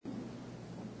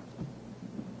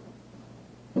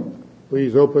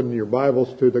Please open your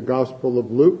Bibles to the Gospel of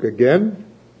Luke again,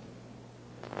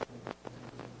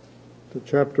 to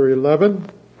chapter 11.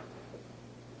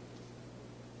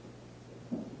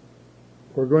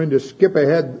 We're going to skip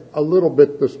ahead a little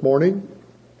bit this morning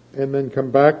and then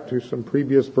come back to some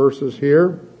previous verses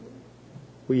here.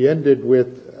 We ended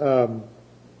with,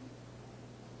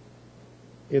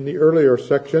 in the earlier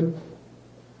section,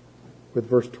 with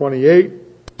verse 28.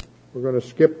 We're going to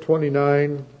skip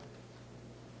 29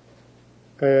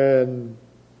 and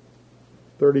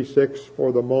 36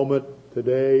 for the moment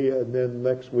today, and then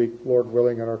next week, Lord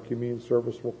willing, in our communion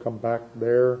service, we'll come back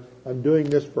there. I'm doing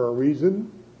this for a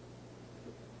reason.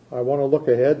 I want to look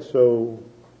ahead, so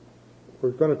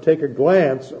we're going to take a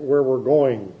glance at where we're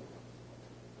going.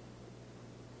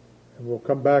 And we'll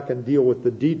come back and deal with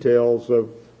the details of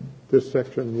this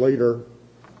section later,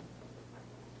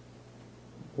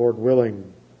 Lord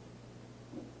willing.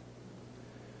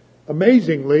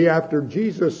 Amazingly, after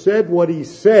Jesus said what he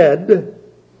said,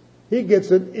 he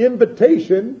gets an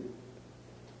invitation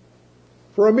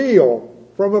for a meal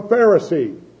from a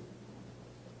Pharisee.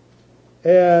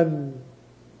 And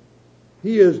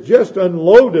he is just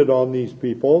unloaded on these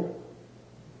people.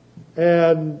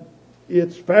 And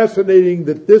it's fascinating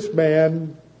that this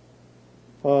man,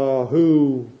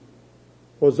 who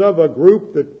was of a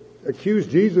group that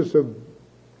accused Jesus of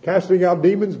casting out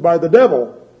demons by the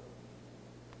devil,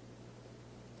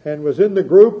 and was in the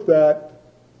group that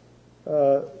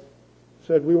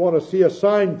said, we want to see a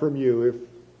sign from you, if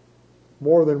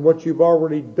more than what you've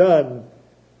already done.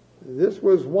 This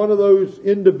was one of those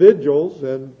individuals,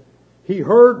 and he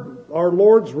heard our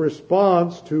Lord's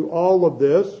response to all of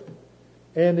this,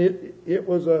 and it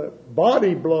was a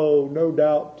body blow, no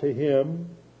doubt, to him.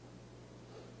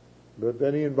 But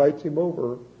then he invites him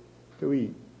over to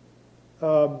eat.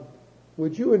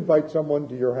 Would you invite someone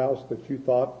to your house that you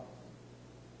thought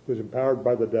was empowered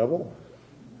by the devil?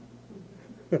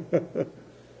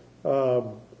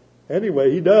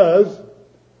 Anyway, he does.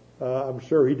 I'm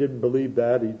sure he didn't believe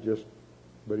that.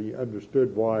 But he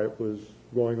understood why it was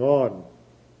going on.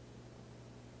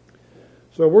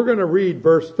 So we're going to read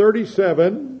verse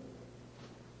 37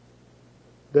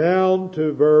 down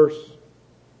to verse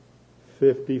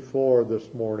 54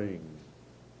 this morning.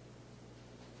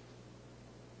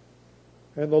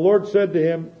 And the Lord said to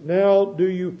him, now do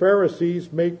you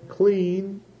Pharisees make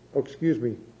clean,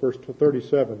 verse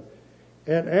 37.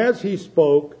 And as he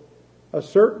spoke, a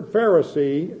certain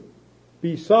Pharisee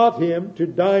besought him to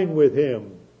dine with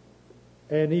him.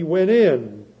 And he went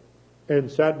in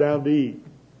and sat down to eat.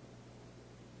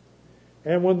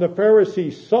 And when the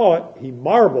Pharisee saw it, he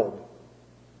marveled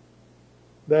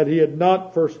that he had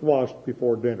not first washed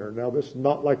before dinner. Now, this is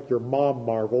not like your mom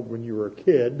marveled when you were a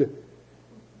kid.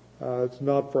 It's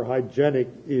not for hygienic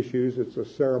issues. It's a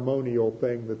ceremonial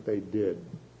thing that they did.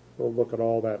 We'll look at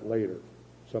all that later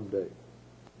someday.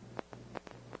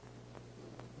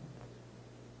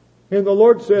 And the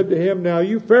Lord said to him, now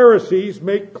you Pharisees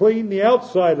make clean the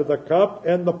outside of the cup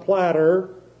and the platter,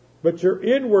 but your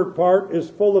inward part is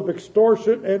full of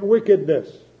extortion and wickedness.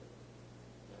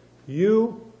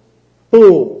 You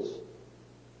fools!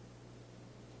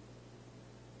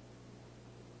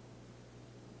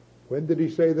 When did he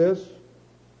say this?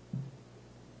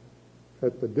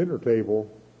 At the dinner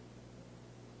table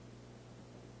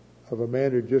of a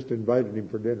man who just invited him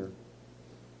for dinner.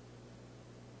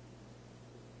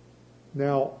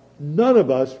 Now, none of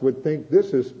us would think this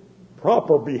is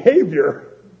proper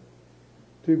behavior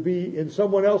to be in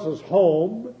someone else's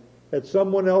home, at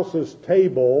someone else's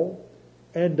table,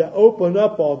 and to open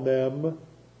up on them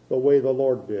the way the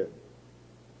Lord did.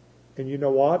 And you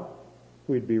know what?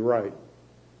 We'd be right.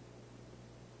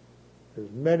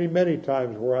 There's many, many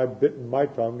times where I've bitten my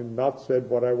tongue and not said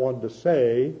what I wanted to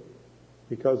say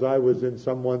because I was in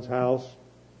someone's house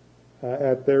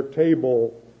at their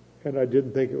table and I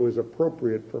didn't think it was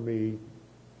appropriate for me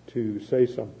to say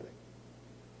something.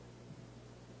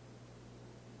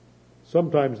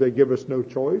 Sometimes they give us no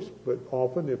choice, but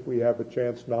often if we have a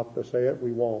chance not to say it,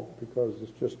 we won't because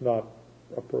it's just not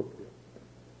appropriate.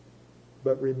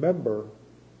 But remember,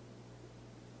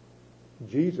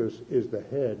 Jesus is the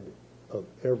head of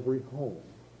every home,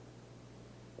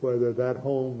 whether that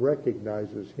home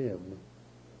recognizes him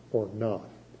or not.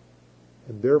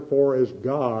 And therefore, as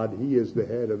God, he is the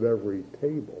head of every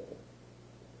table.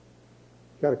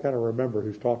 You've got to kind of remember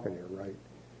who's talking here, right?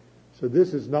 So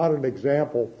this is not an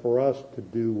example for us to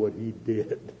do what he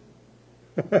did.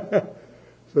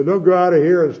 So don't go out of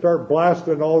here and start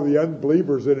blasting all the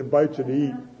unbelievers that invite you to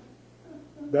eat.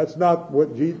 That's not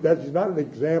an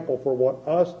example for what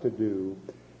us to do.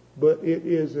 But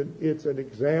it's an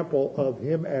example of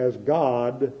him as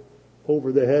God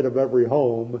over the head of every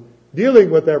home, dealing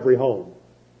with every home,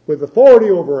 with authority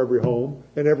over every home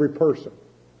and every person.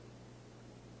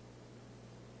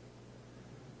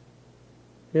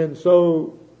 And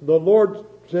so the Lord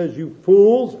says, you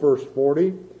fools, verse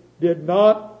 40, did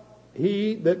not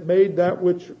he that made that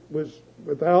which was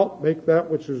without make that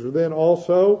which is within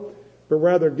also, but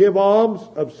rather give alms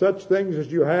of such things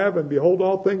as you have, and behold,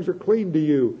 all things are clean to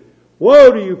you.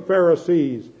 Woe to you,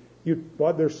 Pharisees!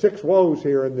 There's 6 woes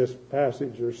here in this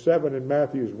passage. There's 7 in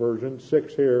Matthew's version,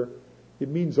 6 here. It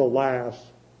means alas.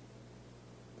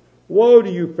 Woe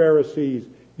to you, Pharisees!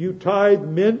 You tithe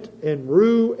mint and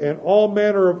rue and all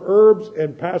manner of herbs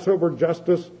and pass over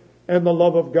justice and the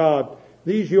love of God.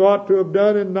 These you ought to have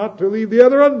done and not to leave the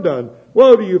other undone.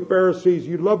 Woe to you, Pharisees!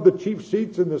 You love the chief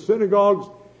seats in the synagogues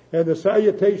and the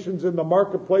salutations in the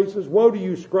marketplaces. Woe to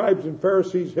you, scribes and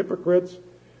Pharisees, hypocrites!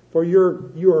 For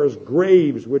you are as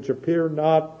graves which appear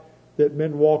not, that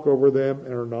men walk over them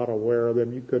and are not aware of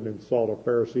them. You couldn't insult a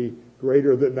Pharisee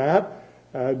greater than that.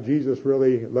 Jesus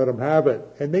really let them have it.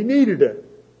 And they needed it.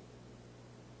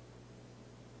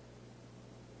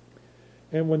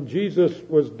 And when Jesus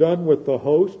was done with the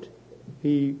host,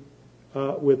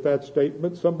 with that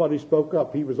statement, somebody spoke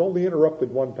up. He was only interrupted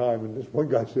one time, and this one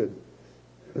guy said,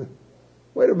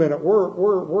 wait a minute,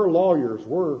 we're lawyers,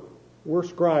 we're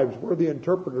scribes, we're the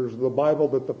interpreters of the Bible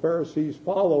that the Pharisees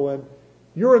follow, and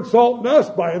you're insulting us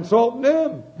by insulting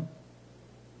them.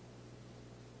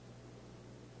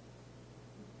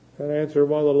 And answered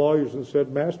one of the lawyers and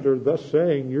said, Master, thus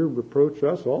saying, you reproach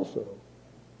us also.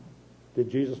 Did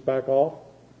Jesus back off?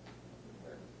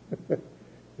 Did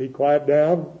he quiet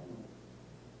down?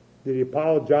 Did he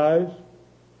apologize?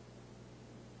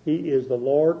 He is the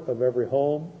Lord of every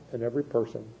home and every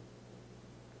person.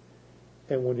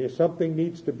 And when something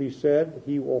needs to be said,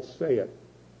 he will say it.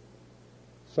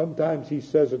 Sometimes he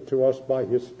says it to us by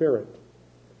his Spirit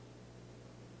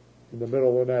in the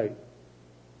middle of the night.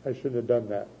 I shouldn't have done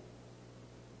that.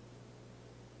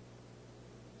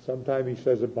 Sometimes he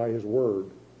says it by his word.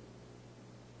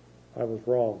 I was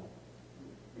wrong.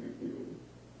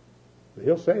 But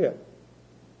he'll say it.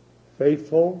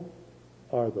 Faithful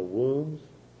are the wounds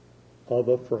of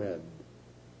a friend,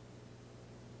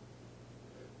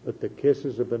 but the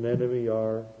kisses of an enemy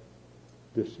are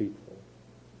deceitful.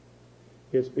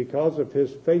 It's because of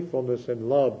his faithfulness and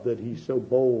love that he's so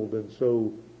bold and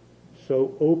so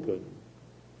open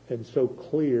and so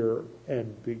clear,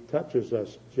 and he touches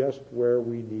us just where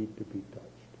we need to be touched.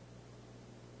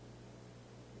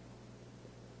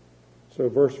 So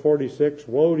verse 46,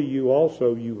 woe to you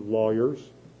also, you lawyers.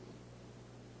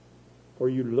 For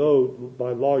you load,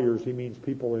 by lawyers he means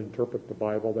people who interpret the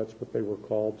Bible. That's what they were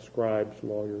called, scribes,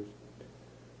 lawyers.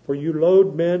 For you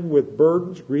load men with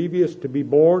burdens grievous to be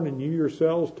borne, and you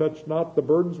yourselves touch not the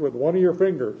burdens with one of your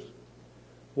fingers.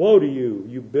 Woe to you!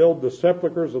 You build the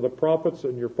sepulchres of the prophets,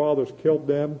 and your fathers killed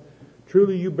them.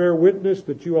 Truly you bear witness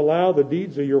that you allow the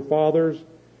deeds of your fathers,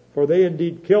 for they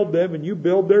indeed killed them, and you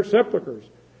build their sepulchres.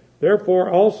 Therefore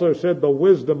also said the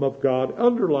wisdom of God.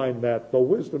 Underline that, the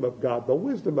wisdom of God. The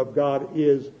wisdom of God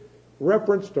is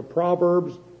reference to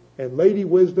Proverbs, and Lady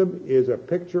Wisdom is a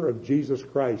picture of Jesus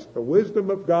Christ. The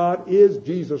wisdom of God is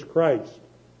Jesus Christ.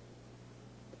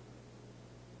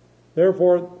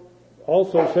 Therefore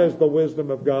also says the wisdom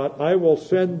of God, I will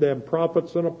send them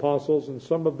prophets and apostles, and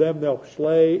some of them they'll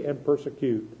slay and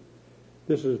persecute.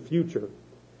 This is future.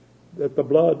 That the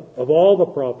blood of all the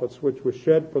prophets which was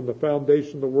shed from the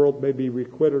foundation of the world may be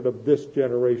requited of this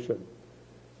generation.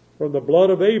 From the blood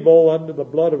of Abel unto the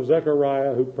blood of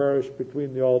Zechariah, who perished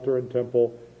between the altar and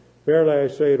temple, verily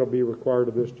I say it'll be required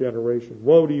of this generation.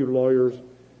 Woe to you, lawyers!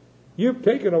 You've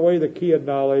taken away the key of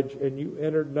knowledge, and you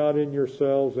entered not in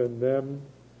yourselves, and them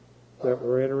that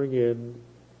were entering in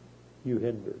you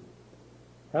hindered.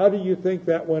 How do you think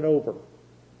that went over?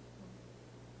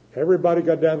 Everybody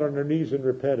got down on their knees and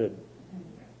repented.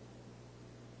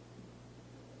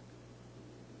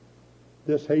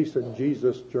 This hastened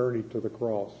Jesus' journey to the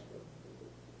cross.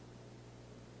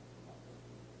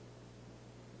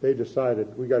 They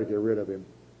decided, we got to get rid of him.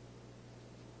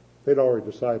 They'd already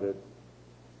decided,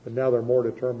 but now they're more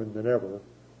determined than ever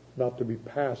not to be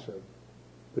passive,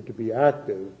 but to be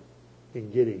active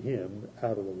in getting him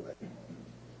out of the way.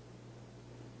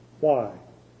 Why?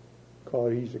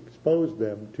 Because he's exposed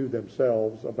them to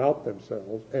themselves, about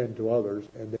themselves, and to others,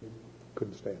 and they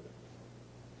couldn't stand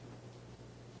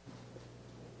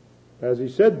it. As he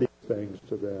said these things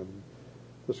to them,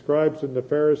 the scribes and the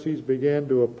Pharisees began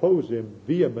to oppose him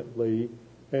vehemently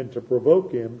and to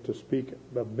provoke him to speak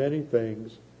of many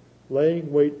things,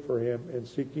 laying wait for him and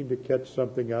seeking to catch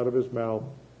something out of his mouth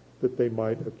that they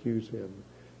might accuse him.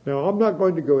 Now, I'm not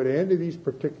going to go into any of these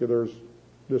particulars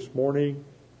this morning.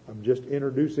 I'm just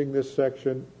introducing this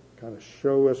section, kind of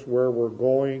show us where we're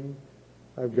going.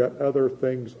 I've got other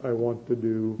things I want to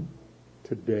do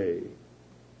today.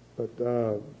 But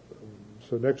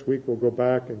so next week we'll go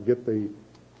back and get the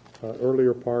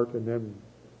earlier part, and then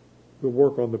we'll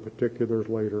work on the particulars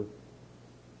later.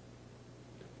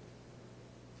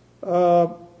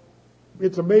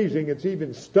 It's amazing, it's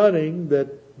even stunning that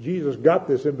Jesus got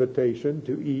this invitation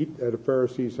to eat at a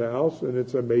Pharisee's house, and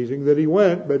it's amazing that he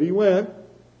went, but he went.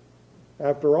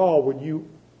 After all, when you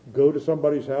go to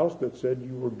somebody's house that said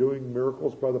you were doing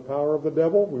miracles by the power of the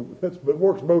devil, it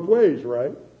works both ways,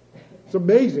 right? It's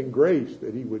amazing grace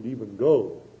that he would even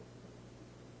go.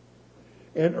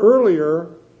 And earlier,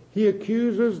 he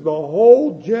accuses the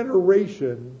whole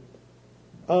generation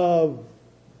of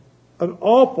an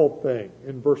awful thing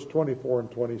in verse 24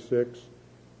 and 26.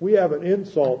 We have an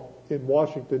insult in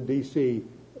Washington, D.C.,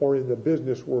 or in the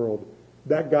business world.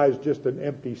 That guy's just an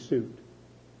empty suit.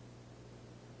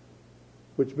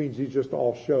 Which means he's just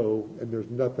all show, and there's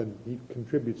nothing, he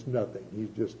contributes nothing. He's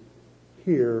just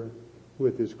here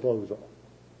with his clothes on.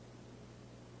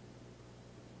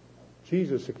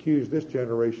 Jesus accused this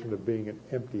generation of being an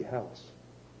empty house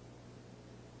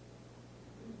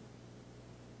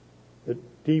that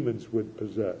demons would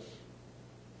possess.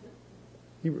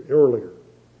 Earlier.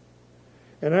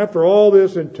 And after all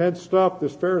this intense stuff,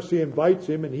 this Pharisee invites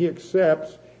him and he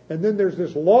accepts. And then there's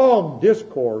this long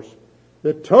discourse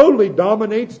that totally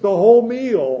dominates the whole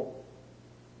meal.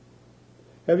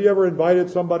 Have you ever invited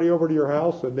somebody over to your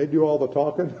house and they do all the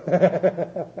talking?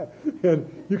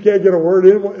 And you can't get a word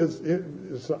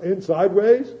in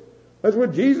sideways? That's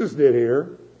what Jesus did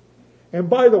here. And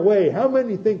by the way, how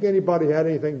many think anybody had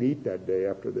anything to eat that day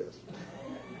after this?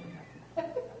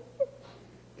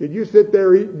 Did you sit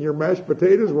there eating your mashed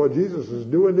potatoes while Jesus is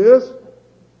doing this?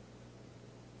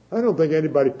 I don't think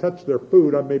anybody touched their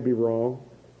food. I may be wrong.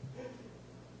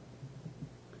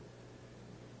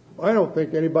 I don't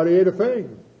think anybody ate a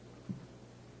thing.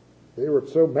 They were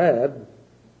so mad.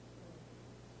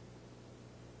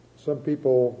 Some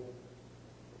people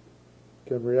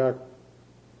can react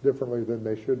differently than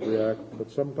they should react, but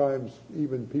sometimes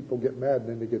even people get mad and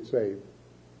then they get saved.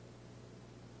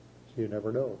 So you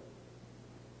never know.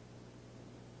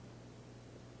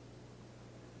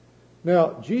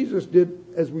 Now, Jesus did,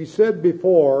 as we said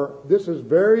before, this is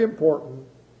very important.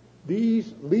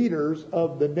 These leaders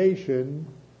of the nation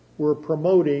were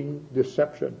promoting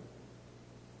deception.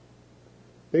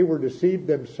 They were deceived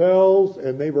themselves,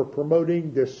 and they were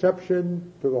promoting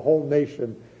deception to the whole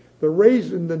nation. The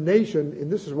reason the nation,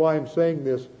 and this is why I'm saying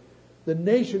this, the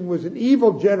nation was an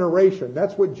evil generation.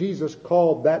 That's what Jesus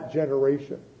called that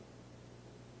generation.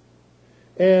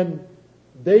 And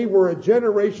they were a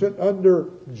generation under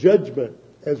judgment,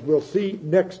 as we'll see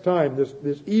next time,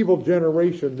 this evil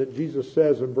generation that Jesus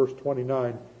says in verse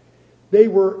 29. They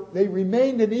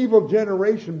remained an evil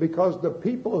generation because the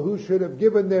people who should have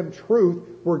given them truth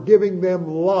were giving them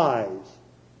lies.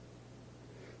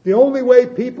 The only way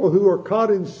people who are caught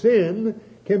in sin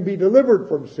can be delivered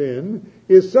from sin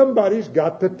is somebody's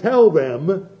got to tell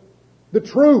them the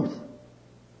truth.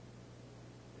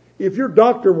 If your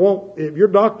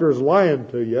doctor is lying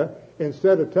to you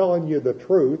instead of telling you the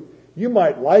truth, you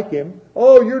might like him.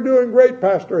 Oh, you're doing great,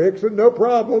 Pastor Hixson, no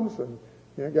problems. And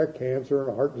I got cancer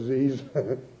and a heart disease.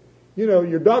 You know,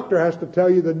 your doctor has to tell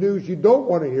you the news you don't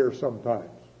want to hear sometimes.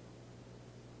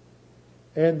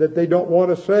 And that they don't want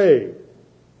to say.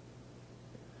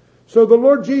 So the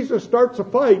Lord Jesus starts a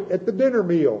fight at the dinner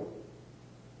meal.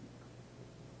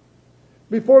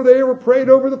 Before they ever prayed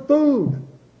over the food.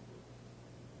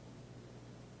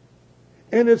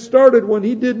 And it started when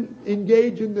he didn't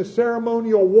engage in the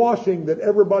ceremonial washing that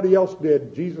everybody else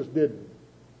did. Jesus didn't.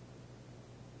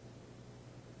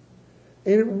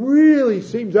 And it really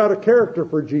seems out of character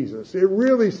for Jesus. It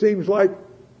really seems like,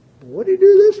 what did he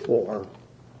do this for?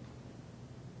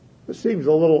 This seems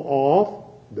a little off,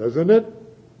 doesn't it?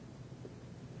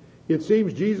 It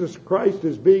seems Jesus Christ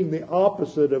is being the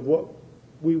opposite of what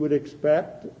we would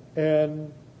expect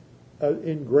and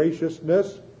in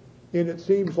graciousness. And it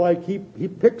seems like he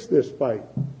picks this fight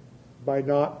by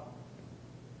not,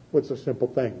 what's a simple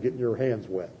thing, getting your hands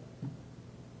wet.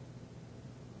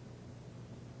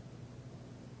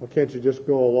 Well, can't you just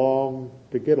go along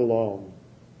to get along?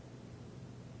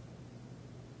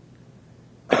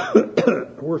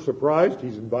 We're surprised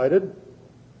he's invited.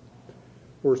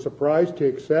 We're surprised he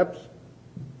accepts.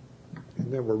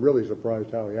 And then we're really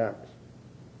surprised how he acts.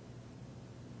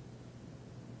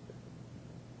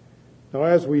 Now,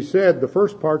 as we said, the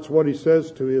first part's what he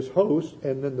says to his host,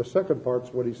 and then the second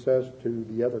part's what he says to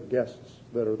the other guests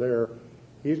that are there.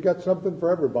 He's got something for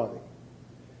everybody.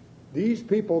 These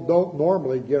people don't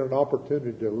normally get an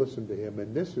opportunity to listen to him,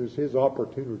 and this is his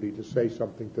opportunity to say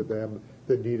something to them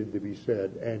that needed to be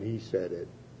said, and he said it.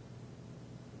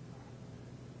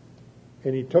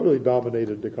 And he totally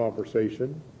dominated the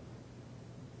conversation,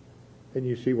 and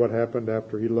you see what happened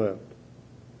after he left.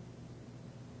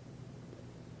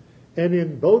 And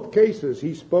in both cases,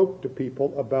 he spoke to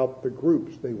people about the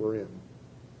groups they were in.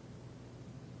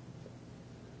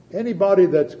 Anybody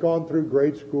that's gone through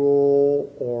grade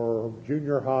school or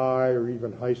junior high or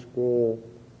even high school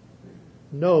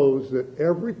knows that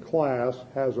every class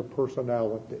has a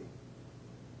personality.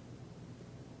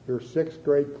 Your 6th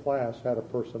grade class had a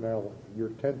personality. Your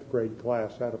 10th grade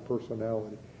class had a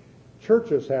personality.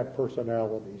 Churches have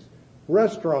personalities.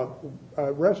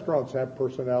 Restaurants have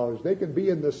personalities. They can be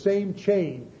in the same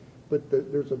chain, but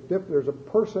there's a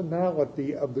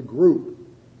personality of the group.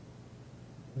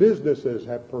 Businesses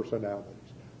have personalities.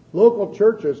 Local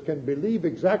churches can believe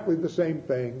exactly the same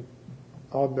thing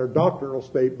on their doctrinal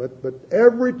statement, but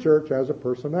every church has a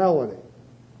personality.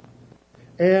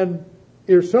 And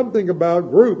there's something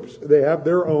about groups. They have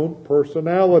their own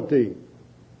personality.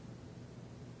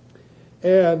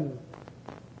 And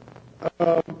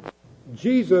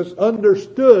Jesus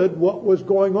understood what was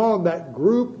going on, that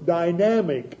group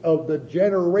dynamic of the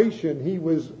generation he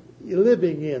was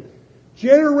living in.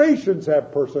 Generations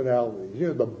have personalities. You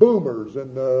know, the boomers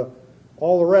and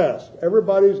all the rest.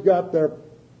 Everybody's got their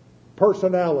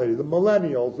personality. The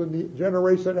millennials and the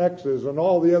Generation X's and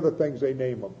all the other things they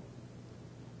name them.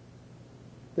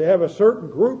 They have a certain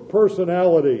group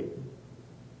personality.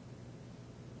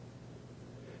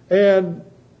 And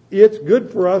it's good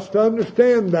for us to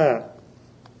understand that.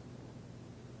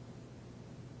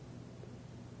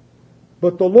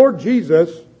 But the Lord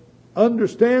Jesus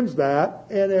understands that,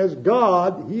 and as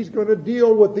God, He's going to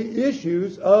deal with the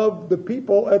issues of the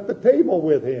people at the table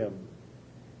with Him.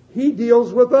 He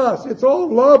deals with us. It's all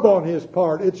love on His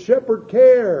part. It's shepherd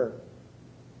care.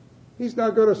 He's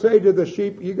not going to say to the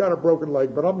sheep, you got a broken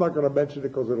leg, but I'm not going to mention it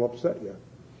because it'll upset you.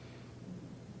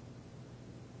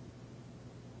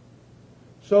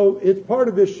 So it's part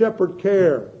of His shepherd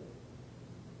care.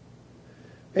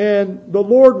 And the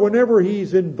Lord, whenever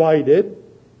He's invited,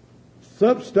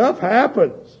 some stuff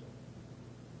happens.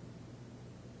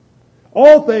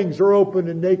 All things are open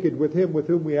and naked with Him with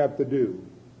whom we have to do.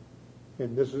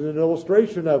 And this is an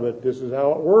illustration of it. This is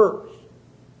how it works.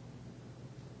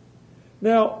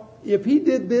 Now, if He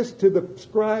did this to the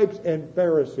scribes and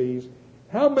Pharisees,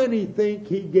 how many think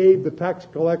He gave the tax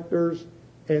collectors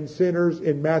and sinners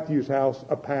in Matthew's house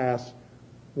a pass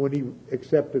when He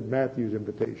accepted Matthew's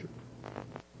invitation?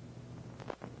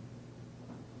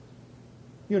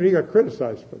 You know, He got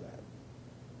criticized for that.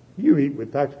 You eat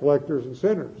with tax collectors and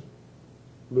sinners.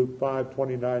 Luke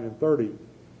 5:29 and 30.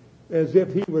 As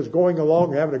if He was going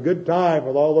along having a good time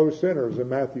with all those sinners in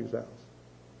Matthew's house.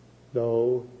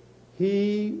 No,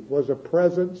 He was a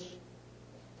presence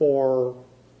for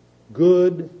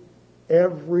good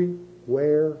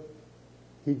everywhere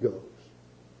He goes.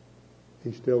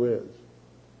 He still is.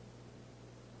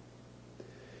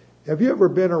 Have you ever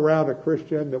been around a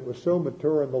Christian that was so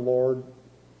mature in the Lord,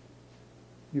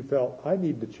 you felt, I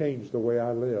need to change the way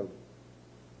I live?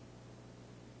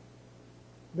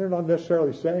 They're not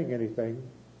necessarily saying anything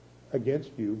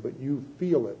against you, but you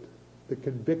feel it. The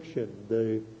conviction,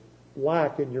 the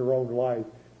lack in your own life.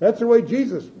 That's the way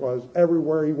Jesus was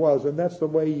everywhere He was, and that's the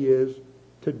way He is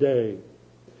today.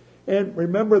 And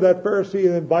remember that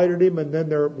Pharisee invited Him, and then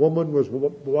their woman was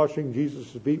washing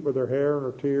Jesus' feet with her hair and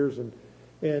her tears,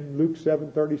 and Luke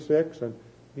 7:36, and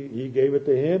He gave it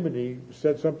to him, and He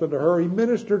said something to her. He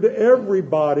ministered to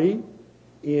everybody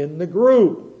in the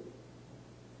group.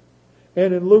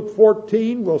 And in Luke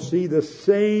 14, we'll see the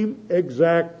same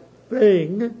exact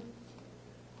thing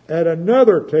at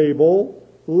another table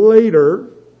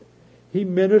later. He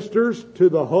ministers to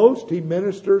the host. He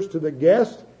ministers to the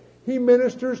guest. He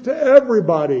ministers to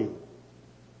everybody.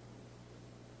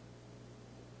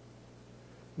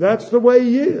 That's the way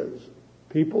He is.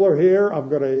 People are here. I'm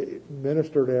going to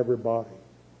minister to everybody.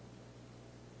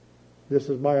 This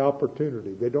is my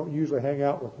opportunity. They don't usually hang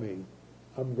out with me.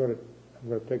 I'm going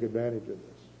to take advantage of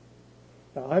this.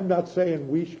 Now, I'm not saying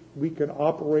we can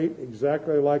operate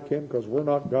exactly like Him, because we're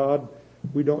not God.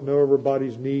 We don't know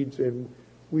everybody's needs, and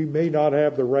we may not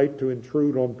have the right to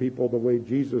intrude on people the way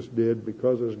Jesus did,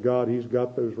 because as God, He's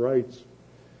got those rights.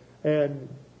 And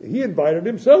He invited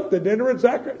Himself to dinner at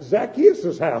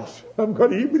Zacchaeus' house. I'm going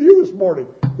to eat with you this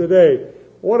morning, today.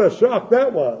 What a shock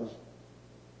that was.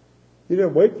 He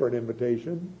didn't wait for an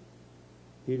invitation.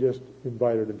 He just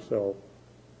invited himself.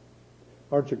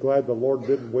 Aren't you glad the Lord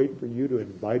didn't wait for you to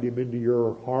invite him into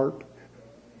your heart?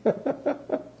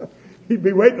 He'd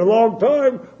be waiting a long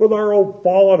time with our old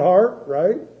fallen heart,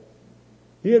 right?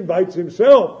 He invites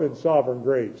himself in sovereign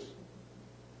grace.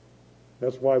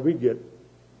 That's why we get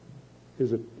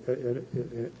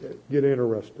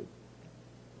interested.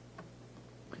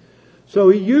 So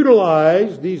he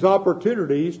utilized these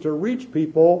opportunities to reach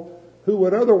people who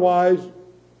would otherwise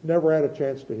never had a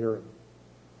chance to hear him.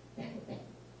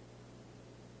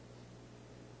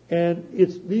 And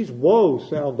these woes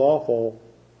sound awful,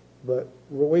 but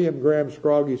William Graham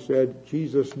Scroggie said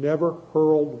Jesus never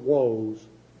hurled woes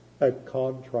at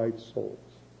contrite souls.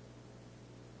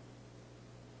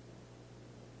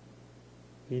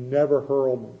 He never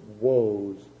hurled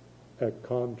woes at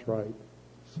contrite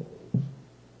souls.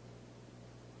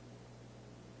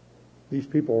 These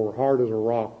people were hard as a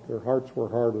rock. Their hearts were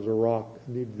hard as a rock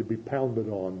and needed to be pounded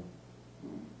on.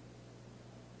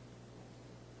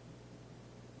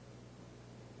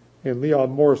 And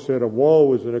Leon Morris said, a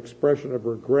woe is an expression of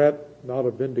regret, not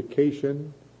a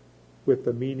vindication, with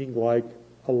the meaning like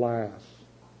alas.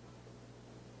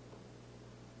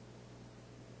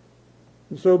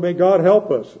 And so may God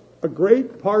help us. A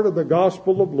great part of the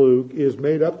Gospel of Luke is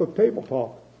made up of table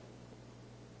talk.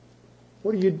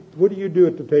 What do you do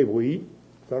at the table? Eat?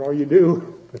 Is that all you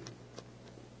do?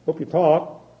 Hope you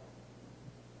talk.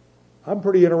 I'm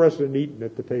pretty interested in eating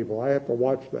at the table. I have to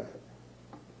watch that.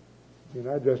 And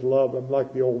I just love, I'm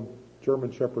like the old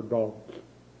German Shepherd dog.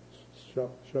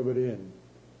 Shove it in.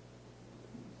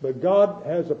 But God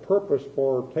has a purpose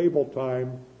for table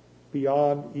time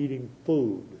beyond eating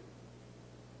food.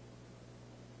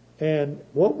 And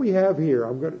what we have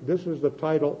here, this is the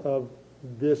title of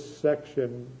this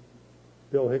section,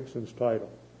 Bill Hixson's title.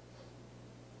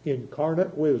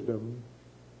 Incarnate wisdom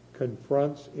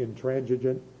confronts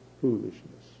intransigent foolishness.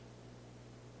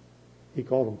 He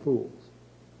called them fools.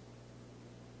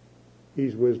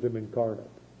 He's wisdom incarnate.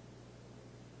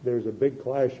 There's a big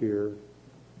clash here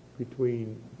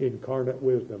between incarnate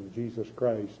wisdom, Jesus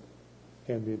Christ,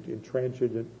 and the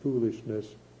intransigent foolishness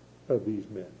of these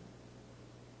men.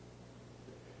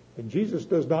 And Jesus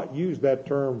does not use that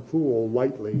term fool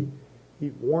lightly. He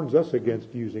warns us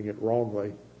against using it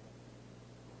wrongly.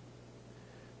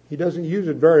 He doesn't use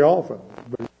it very often,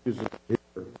 but he uses it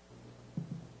here.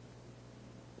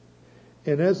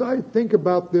 And as I think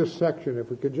about this section, if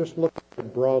we could just look at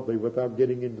it broadly without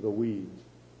getting into the weeds,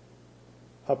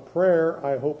 a prayer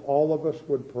I hope all of us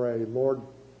would pray, Lord,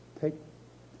 take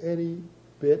any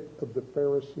bit of the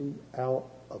Pharisee out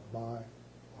of my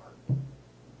heart.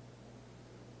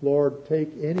 Lord,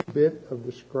 take any bit of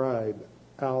the scribe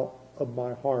out of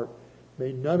my heart.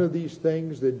 May none of these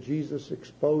things that Jesus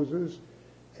exposes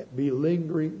be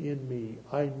lingering in me.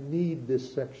 I need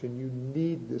this section. You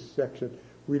need this section.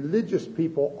 Religious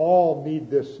people all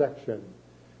need this section.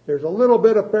 There's a little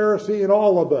bit of Pharisee in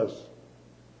all of us.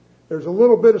 There's a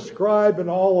little bit of scribe in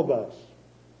all of us.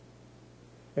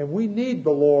 And we need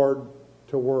the Lord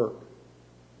to work.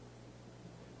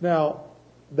 Now,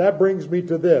 that brings me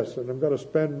to this, and I'm going to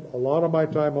spend a lot of my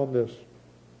time on this.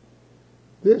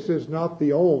 This is not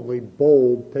the only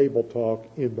bold table talk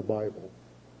in the Bible.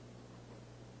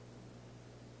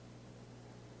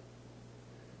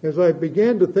 As I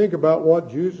began to think about what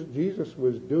Jesus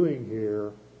was doing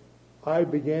here, I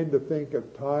began to think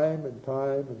of time and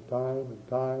time and time and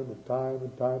time and time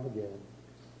and time again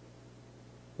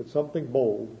that something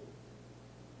bold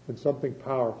and something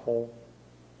powerful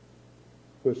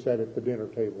was said at the dinner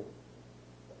table.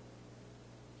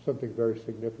 Something very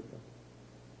significant.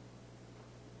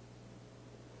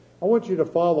 I want you to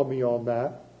follow me on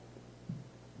that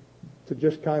to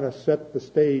just kind of set the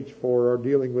stage for our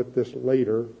dealing with this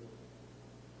later.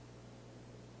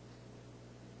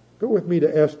 Go with me to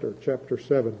Esther, chapter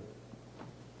 7.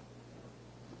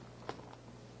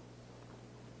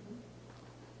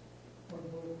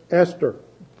 Esther,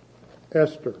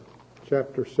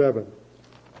 chapter 7.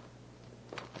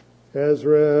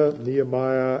 Ezra,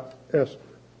 Nehemiah, Esther.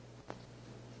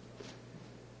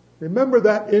 Remember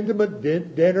that intimate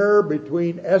dinner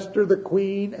between Esther the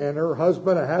queen and her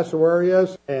husband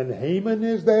Ahasuerus, and Haman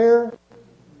is there?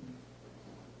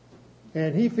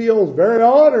 And he feels very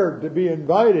honored to be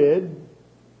invited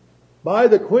by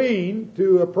the queen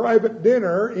to a private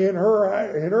dinner in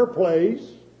her place.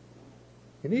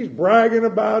 And he's bragging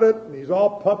about it, and he's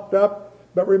all puffed up.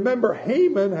 But remember,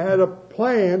 Haman had a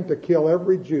plan to kill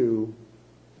every Jew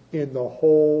in the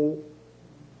whole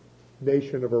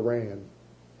nation of Iran.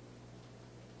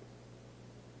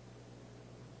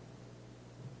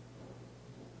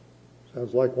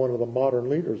 Sounds like one of the modern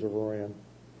leaders of Iran.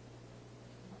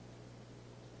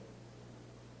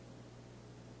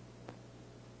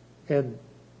 And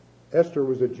Esther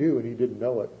was a Jew and he didn't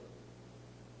know it.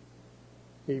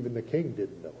 Even the king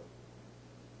didn't know it.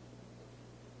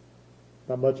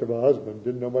 Not much of a husband,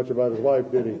 didn't know much about his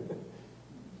wife, did he?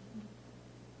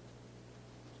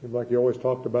 Seemed like he always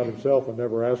talked about himself and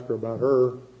never asked her about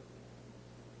her.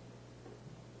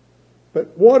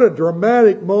 But what a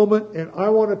dramatic moment, and I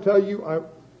want to tell you,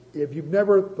 if you've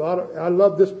never thought, I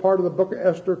love this part of the book of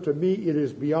Esther. To me, it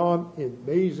is beyond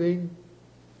amazing.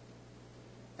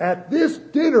 At this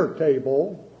dinner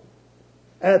table,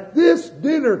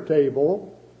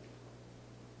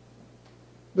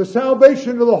 the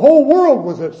salvation of the whole world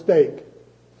was at stake.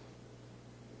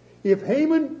 If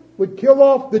Haman would kill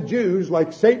off the Jews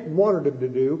like Satan wanted him to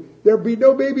do, there'd be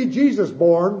no baby Jesus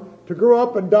born to grow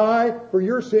up and die for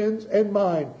your sins and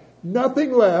mine.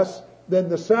 Nothing less than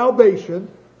the salvation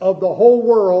of the whole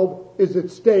world is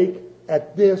at stake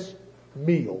at this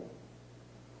meal.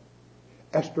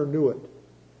 Esther knew it.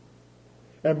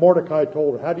 And Mordecai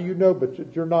told her, how do you know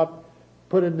but you're not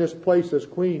put in this place as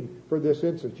queen for this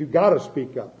instance? You got to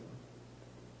speak up.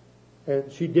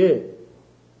 And she did.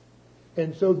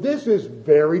 And so this is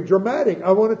very dramatic.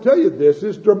 I want to tell you, this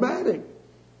is dramatic.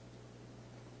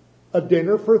 A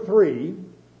dinner for three.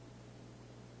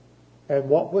 And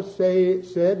what was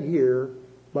said here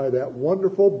by that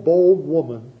wonderful, bold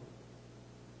woman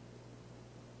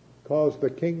caused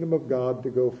the kingdom of God to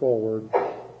go forward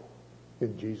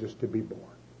and Jesus to be born.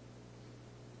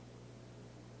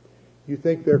 You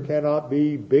think there cannot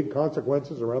be big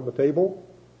consequences around the table?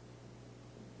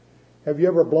 Have you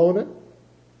ever blown it?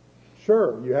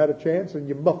 Sure, you had a chance and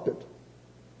you muffed it.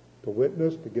 To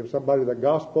witness, to give somebody the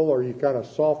gospel, or you kind of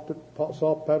soft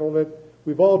pedaled it.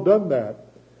 We've all done that.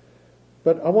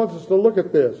 But I want us to look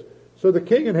at this. So the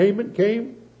king and Haman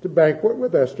came to banquet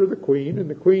with Esther, the queen, and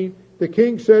the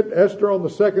king said to Esther on the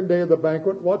second day of the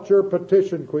banquet, what's your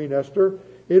petition, Queen Esther?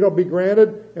 It'll be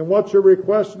granted, and what's your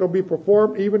request? It'll be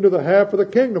performed even to the half of the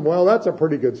kingdom. Well, that's a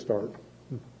pretty good start.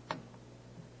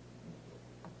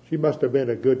 She must have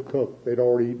been a good cook. They'd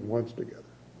already eaten once together.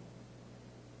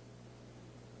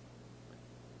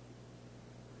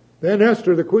 Then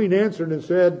Esther, the queen, answered and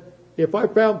said, if I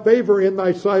found favor in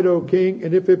thy sight, O king,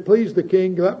 and if it please the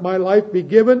king, let my life be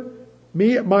given,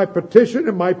 me at my petition,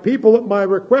 and my people at my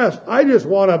request. I just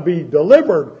want to be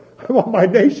delivered. I want my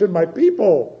nation, my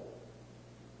people.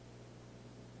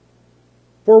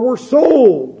 For we're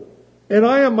sold, and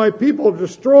I and my people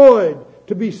destroyed,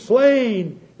 to be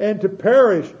slain and to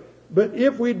perish. But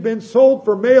if we'd been sold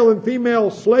for male and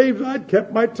female slaves, I'd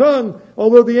kept my tongue,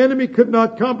 although the enemy could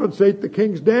not compensate the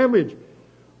king's damage.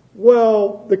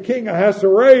 Well, the king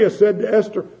Ahasuerus said to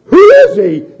Esther, who is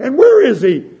he and where is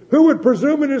he? Who would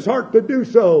presume in his heart to do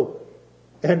so?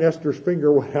 And Esther's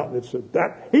finger went out and it said,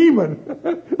 that Haman,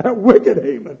 that wicked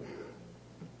Haman.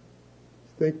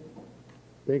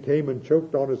 Think Haman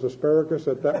choked on his asparagus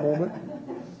at that moment?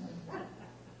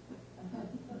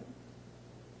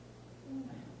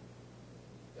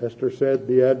 Esther said,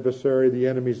 the adversary, the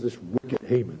enemy is this wicked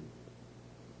Haman.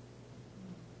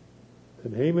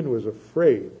 And Haman was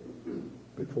afraid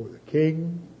before the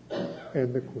king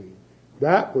and the queen.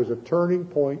 That was a turning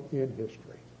point in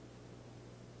history.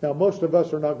 Now, most of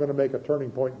us are not going to make a turning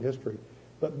point in history,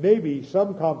 but maybe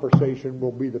some conversation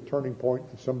will be the turning point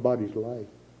in somebody's life.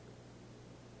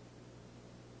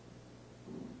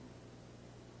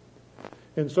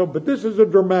 And so, but this is a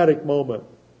dramatic moment.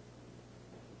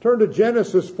 Turn to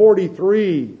Genesis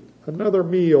 43, another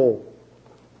meal.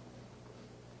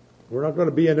 We're not going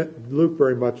to be in Luke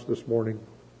very much this morning.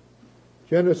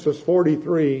 Genesis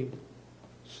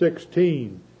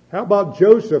 43:16. How about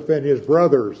Joseph and his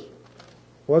brothers?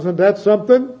 Wasn't that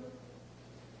something?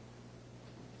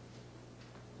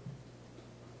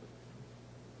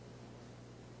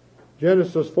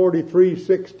 Genesis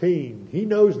 43:16. He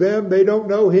knows them, they don't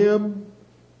know him.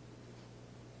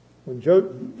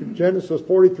 Genesis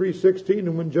 43:16,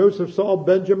 and when Joseph saw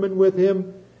Benjamin with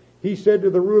him, he said to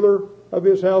the ruler of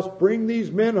his house, bring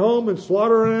these men home and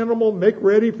slaughter an animal, make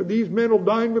ready, for these men will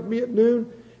dine with me at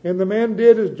noon. And the man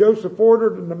did as Joseph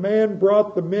ordered, and the man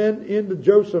brought the men into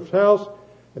Joseph's house.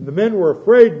 And the men were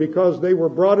afraid because they were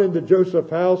brought into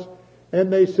Joseph's house.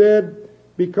 And they said,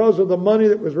 because of the money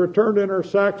that was returned in our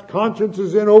sacks, conscience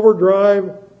is in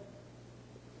overdrive.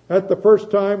 At the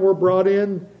first time we're brought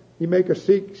in, you make a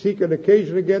seek an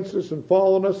occasion against us and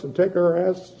fall on us and take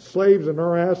our slaves and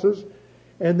our asses.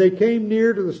 And they came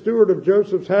near to the steward of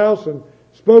Joseph's house and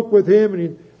spoke with him. And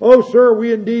he, oh, sir,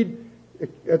 we indeed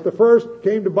at the first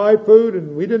came to buy food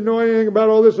and we didn't know anything about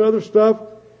all this other stuff.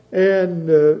 And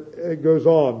it goes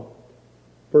on.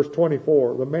 Verse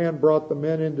 24, the man brought the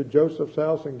men into Joseph's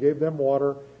house and gave them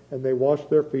water, and they washed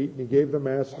their feet, and he gave them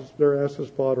their asses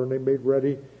fodder, and they made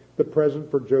ready the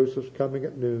present for Joseph's coming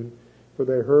at noon, for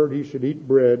they heard he should eat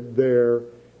bread there.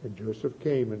 And Joseph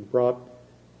came and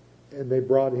they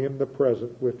brought him the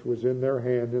present which was in their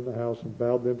hand in the house, and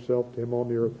bowed themselves to him on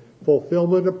the earth.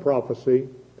 Fulfillment of prophecy.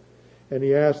 And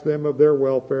he asked them of their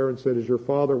welfare, and said, is your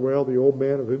father well, the old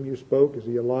man of whom you spoke? Is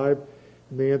he alive?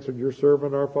 And they answered, your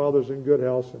servant, our father's in good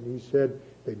health. And he said,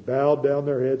 they bowed down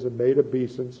their heads and made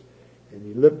obeisance. And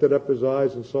he lifted up his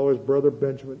eyes and saw his brother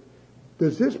Benjamin.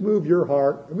 Does this move your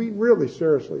heart? I mean, really,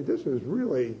 seriously, this is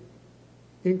really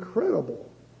incredible.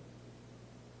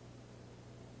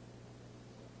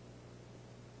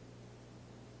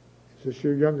 Is this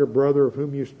your younger brother of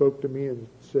whom you spoke to me and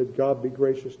said, God be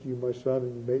gracious to you, my son?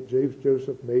 And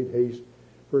Joseph made haste,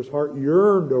 for his heart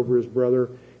yearned over his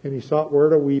brother, and he sought where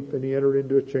to weep, and he entered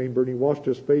into a chamber, and he washed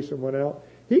his face and went out.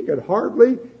 He could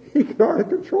hardly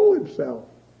control himself.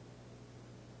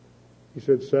 He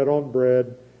said, set on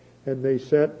bread, and they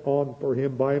set on for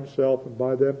him by himself and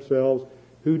by themselves.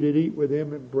 Who did eat with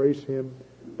him, embrace him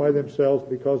by themselves,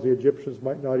 because the Egyptians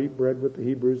might not eat bread with the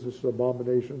Hebrews. This is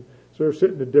abomination. So they're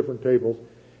sitting at different tables.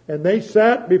 And they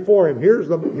sat before him. Here's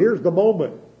the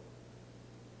moment.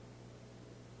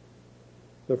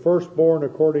 The firstborn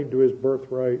according to his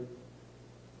birthright,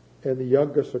 and the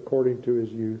youngest according to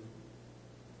his youth.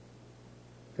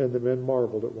 And the men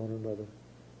marveled at one another.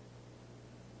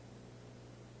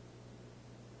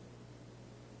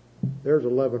 There's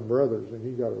 11 brothers, and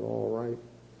he got it all right.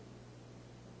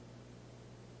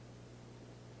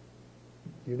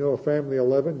 You know a family of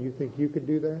 11? You think you could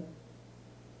do that?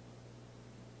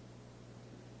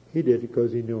 He did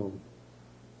because he knew them.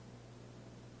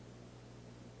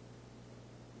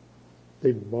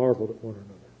 They marveled at one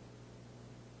another.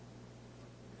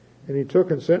 And he took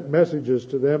and sent messages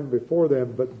to them before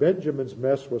them, but Benjamin's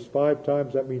mess was 5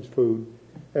 times, that means food,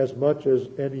 as much as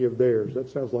any of theirs. That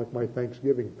sounds like my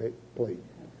Thanksgiving plate.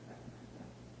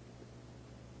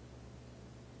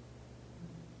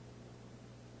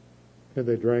 And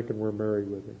they drank and were merry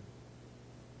with him.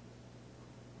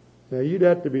 Now you'd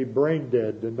have to be brain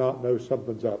dead to not know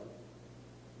something's up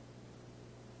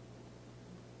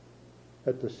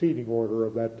at the seating order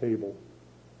of that table.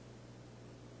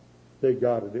 They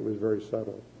got it. It was very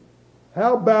subtle.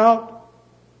 How about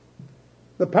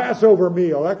the Passover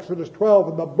meal, Exodus 12,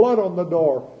 and the blood on the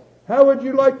door? How would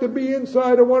you like to be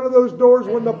inside of one of those doors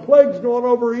when the plague's going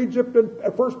over Egypt and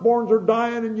firstborns are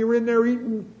dying and you're in there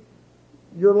eating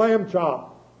your lamb chop?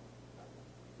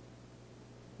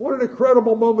 What an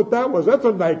incredible moment that was. That's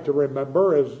a night to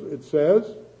remember, as it says.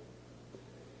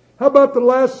 How about the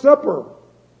Last Supper?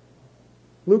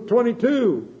 Luke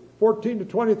 22, 14 to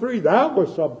 23. That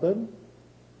was something.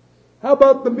 How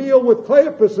about the meal with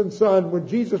Cleopas and son when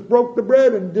Jesus broke the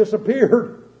bread and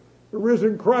disappeared? The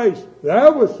risen Christ.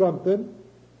 That was something.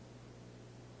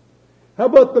 How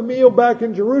about the meal back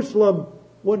in Jerusalem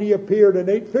when he appeared and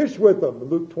ate fish with them?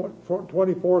 Luke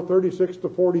 24, 36 to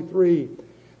 43.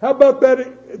 How about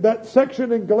that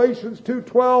section in Galatians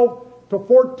 2:12 to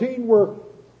 14 where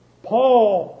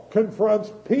Paul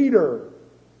confronts Peter?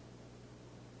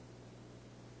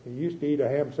 He used to eat a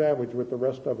ham sandwich with the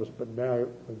rest of us, but now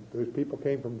when those people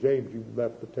came from James, you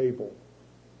left the table,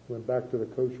 went back to the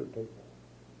kosher table.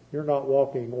 You're not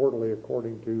walking orderly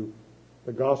according to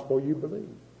the gospel you believe.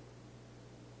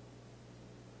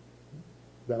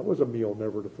 That was a meal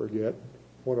never to forget.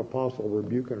 One apostle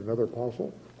rebuking another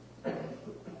apostle.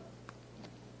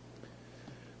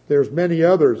 There's many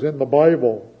others in the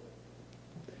Bible.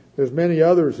 There's many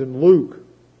others in Luke.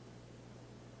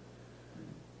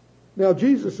 Now,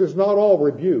 Jesus is not all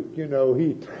rebuke. You know,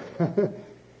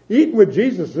 eating with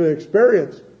Jesus is an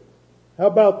experience. How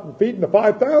about feeding the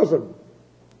 5,000?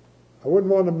 I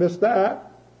wouldn't want to miss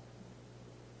that.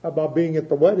 How about being at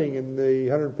the wedding and the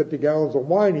 150 gallons of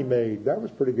wine he made? That was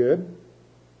pretty good.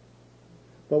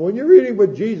 But when you're eating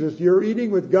with Jesus, you're eating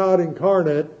with God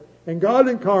incarnate, and God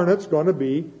incarnate's going to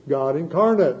be God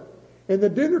incarnate. And the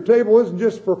dinner table isn't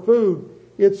just for food.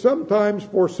 It's sometimes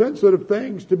for sensitive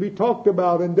things to be talked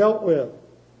about and dealt with.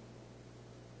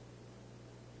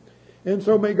 And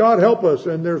so may God help us.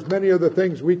 And there's many other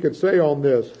things we could say on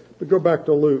this. But go back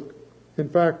to Luke. In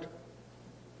fact,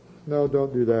 no,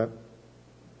 don't do that.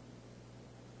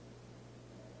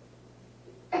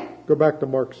 Go back to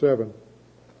Mark 7.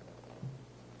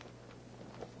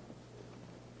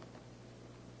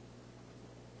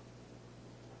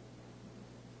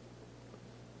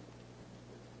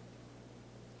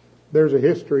 There's a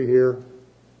history here.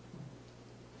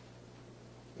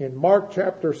 In Mark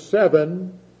chapter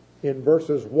 7, in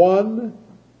verses 1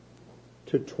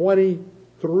 to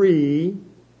 23,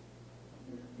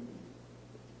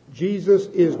 Jesus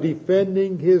is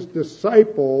defending his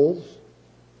disciples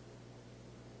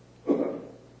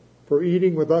for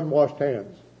eating with unwashed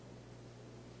hands.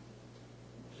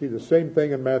 See the same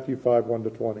thing in Matthew 5, 1 to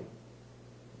 20.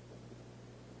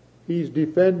 He's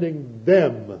defending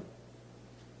them,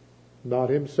 not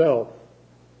himself.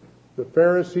 The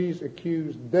Pharisees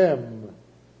accused them,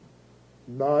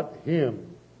 not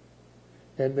him.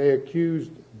 And they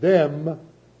accused them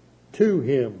to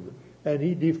him. And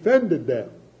he defended them.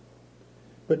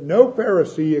 But no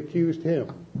Pharisee accused him.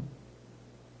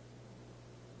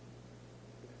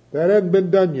 That hadn't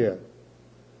been done yet.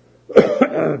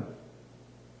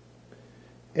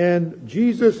 And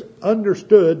Jesus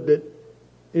understood that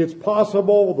it's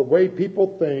possible, the way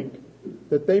people think,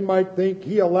 that they might think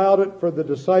he allowed it for the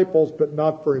disciples but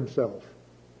not for himself.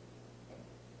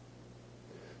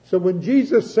 So when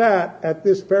Jesus sat at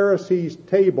this Pharisee's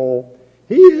table,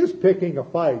 he is picking a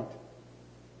fight.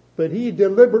 But he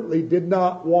deliberately did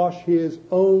not wash his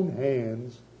own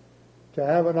hands to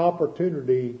have an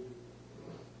opportunity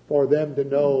for them to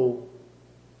know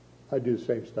I do the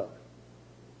same stuff.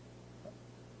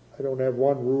 I don't have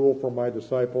one rule for my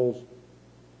disciples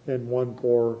and one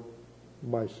for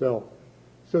myself.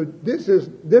 So this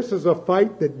is a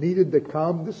fight that needed to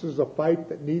come. This is a fight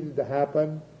that needed to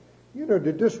happen. You know,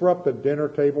 to disrupt a dinner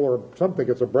table, or some think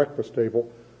it's a breakfast table,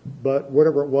 but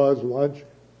whatever it was, lunch,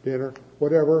 dinner,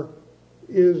 whatever,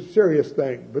 is a serious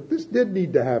thing. But this did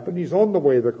need to happen. He's on the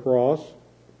way to the cross.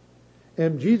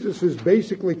 And Jesus is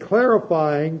basically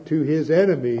clarifying to his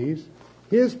enemies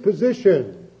his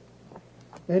position.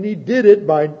 And he did it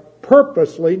by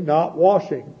purposely not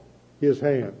washing his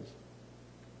hands.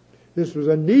 This was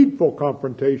a needful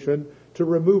confrontation to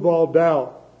remove all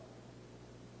doubt.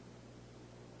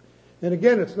 And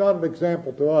again, it's not an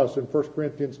example to us. In 1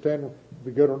 Corinthians 10,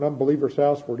 we go to an unbeliever's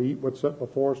house, we're to eat what's set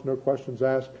before us, no questions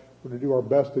asked. We're to do our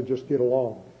best to just get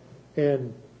along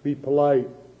and be polite.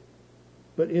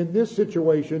 But in this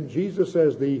situation, Jesus,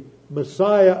 as the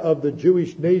Messiah of the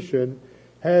Jewish nation,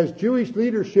 has Jewish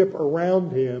leadership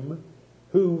around him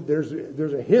who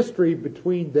there's a history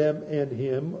between them and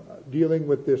him dealing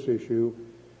with this issue.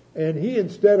 And he,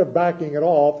 instead of backing it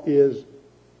off, is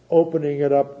opening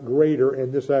it up greater,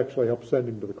 and this actually helps send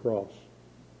him to the cross.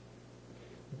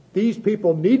 These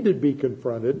people need to be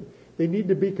confronted. They need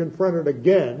to be confronted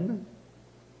again,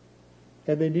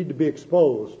 and they need to be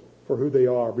exposed for who they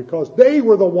are, because they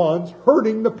were the ones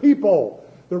hurting the people.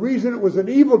 The reason it was an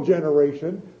evil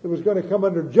generation that was going to come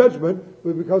under judgment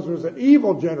was because it was an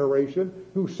evil generation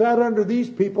who sat under these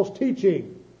people's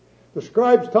teaching. The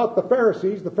scribes taught the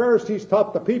Pharisees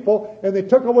taught the people, and they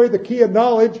took away the key of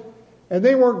knowledge, and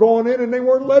they weren't going in, and they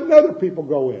weren't letting other people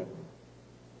go in.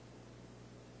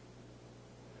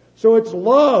 So it's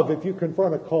love if you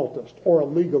confront a cultist or a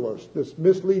legalist that's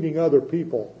misleading other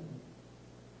people.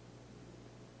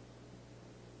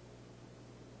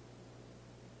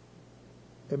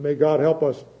 And may God help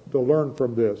us to learn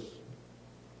from this.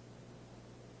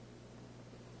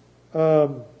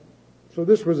 So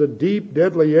this was a deep,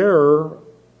 deadly error,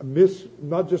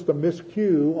 not just a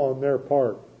miscue on their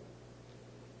part.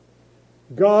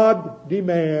 God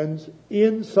demands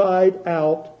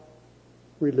inside-out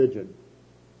religion,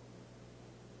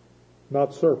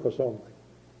 not surface only.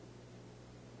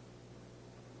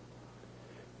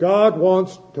 God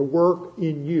wants to work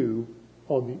in you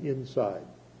on the inside.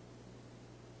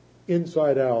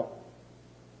 Inside out.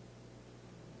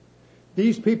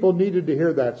 These people needed to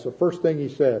hear that. So first thing he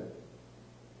said.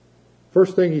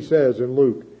 First thing he says in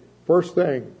Luke. First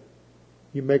thing,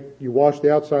 you wash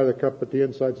the outside of the cup, but the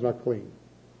inside's not clean.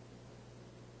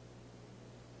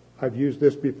 I've used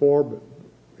this before, but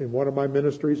in one of my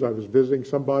ministries, I was visiting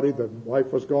somebody. The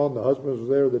wife was gone, the husband was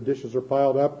there, the dishes are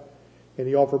piled up, and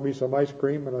he offered me some ice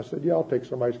cream, and I said, "Yeah, I'll take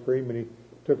some ice cream." And he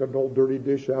took an old dirty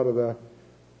dish out of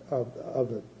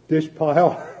the dish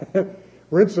pile,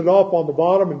 rinsed it off on the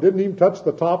bottom, and didn't even touch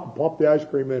the top, and popped the ice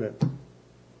cream in it.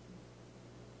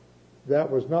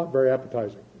 That was not very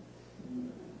appetizing.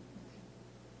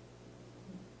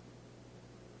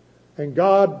 And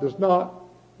God does not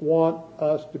want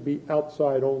us to be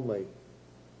outside only.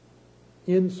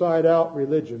 Inside out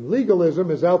religion. Legalism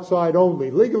is outside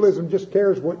only. Legalism just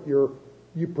cares what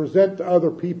you present to other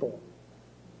people.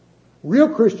 Real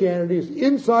Christianity is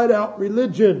inside out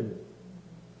religion.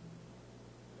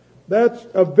 That's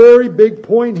a very big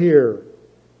point here.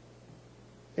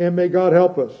 And may God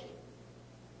help us.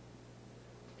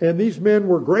 And these men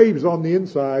were graves on the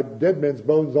inside, dead men's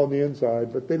bones on the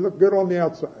inside, but they look good on the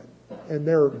outside. And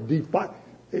they're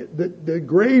the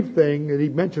grave thing that he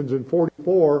mentions in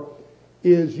 44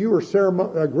 is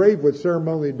a grave would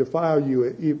ceremonially defile you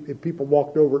if people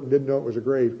walked over it and didn't know it was a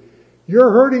grave.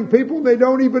 You're hurting people and they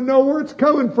don't even know where it's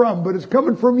coming from, but it's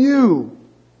coming from you.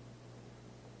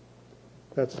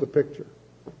 That's the picture.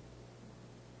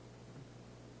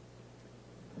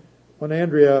 When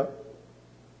Andrea,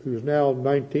 who's now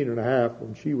 19 and a half,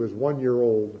 when she was 1 year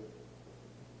old,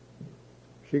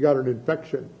 she got an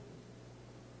infection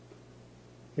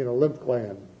in a lymph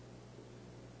gland.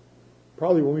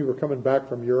 Probably when we were coming back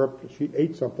from Europe, she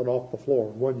ate something off the floor.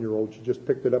 1 year old, she just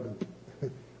picked it up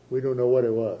and we don't know what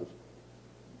it was.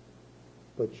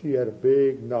 But she had a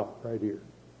big knot right here.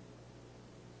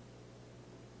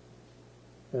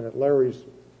 And at Larry's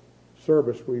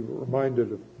service, we were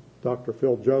reminded of Dr.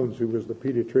 Phil Jones, who was the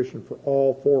pediatrician for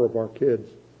all 4 of our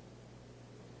kids.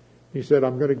 He said,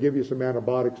 I'm going to give you some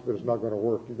antibiotics, but it's not going to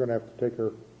work. You're going to have to take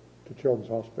her to Children's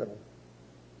Hospital.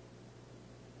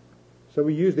 So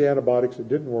we used the antibiotics. It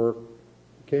didn't work.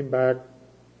 Came back.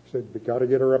 Said, we got to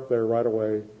get her up there right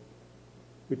away.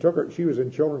 We took her. She was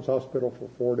in Children's Hospital for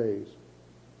 4 days.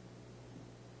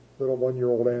 Little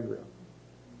 1-year-old Andrea.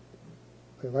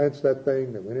 They lanced that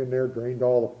thing. They went in there, drained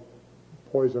all the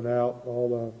poison out, all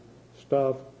the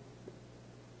stuff.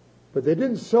 But they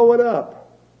didn't sew it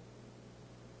up.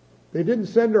 They didn't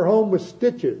send her home with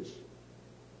stitches.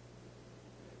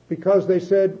 Because they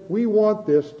said, we want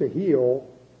this to heal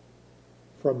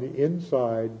from the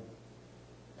inside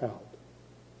out.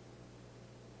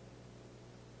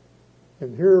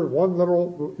 And here, one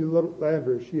little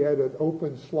Andrea, she had an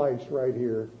open slice right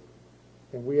here,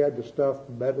 and we had to stuff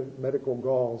medical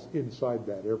gauze inside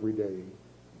that every day.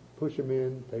 Push them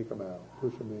in, take them out.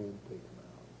 Push them in, take them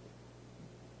out.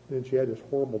 Then she had this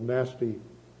horrible, nasty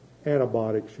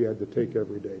antibiotics she had to take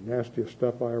every day. Nastiest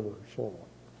stuff I ever saw.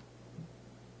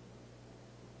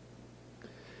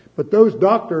 But those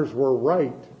doctors were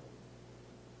right.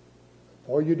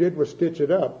 All you did was stitch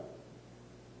it up.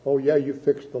 Oh yeah, you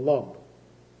fixed the lump.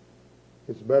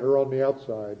 It's better on the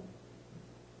outside.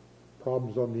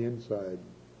 Problems on the inside.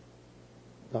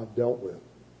 Not dealt with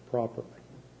properly.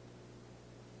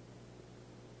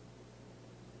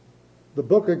 The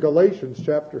book of Galatians,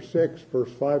 chapter 6,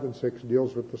 verse 5 and 6,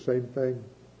 deals with the same thing.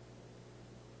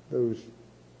 Those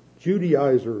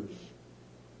Judaizers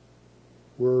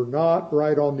were not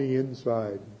right on the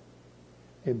inside.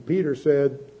 And Peter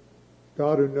said,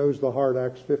 God who knows the heart,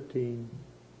 Acts 15,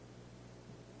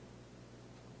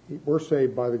 we're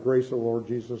saved by the grace of the Lord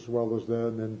Jesus as well as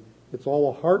them. And it's all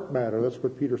a heart matter. That's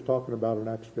what Peter's talking about in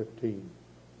Acts 15.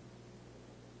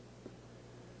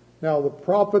 Now, the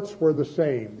prophets were the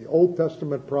same. The Old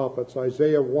Testament prophets,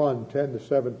 Isaiah 1, 10 to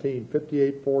 17,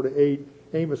 58, 4 to 8,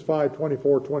 Amos 5,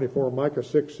 24, 24, Micah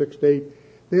 6, 6 to 8.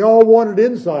 They all wanted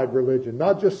inside religion,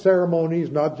 not just ceremonies,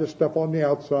 not just stuff on the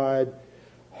outside.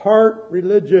 Heart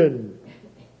religion.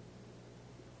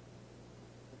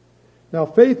 Now,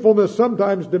 faithfulness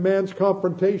sometimes demands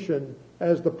confrontation,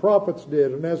 as the prophets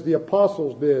did, and as the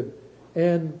apostles did,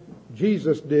 and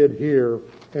Jesus did here,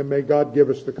 and may God give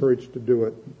us the courage to do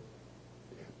it.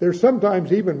 There's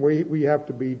sometimes even we have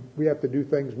to do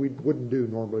things we wouldn't do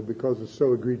normally because it's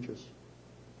so egregious.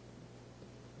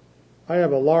 I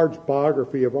have a large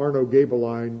biography of Arno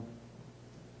Gabeline,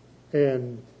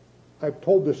 and I've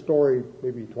told this story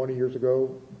maybe 20 years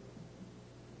ago,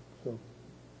 so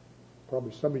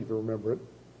probably some of you remember it.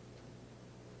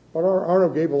 But Arno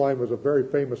Gabeline was a very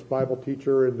famous Bible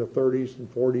teacher in the 30s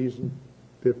and 40s and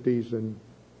 50s, and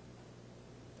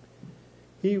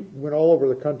he went all over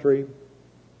the country.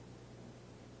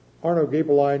 Arno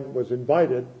Gabeline was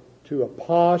invited to a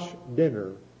posh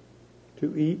dinner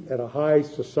to eat at a high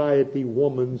society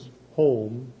woman's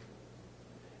home.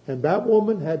 And that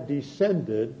woman had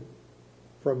descended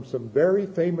from some very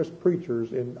famous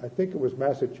preachers in, I think it was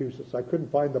Massachusetts. I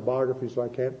couldn't find the biography, so I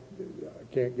can't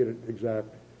get it exact.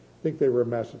 I think they were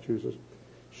in Massachusetts.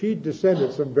 She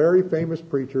descended some very famous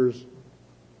preachers,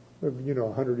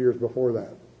 100 years before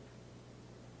that.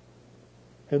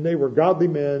 And they were godly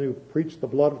men who preached the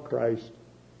blood of Christ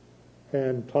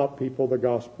and taught people the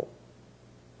gospel.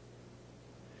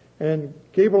 And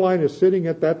Gabeline is sitting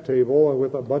at that table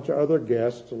with a bunch of other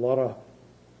guests, a whole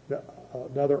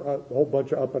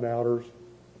bunch of up and outers.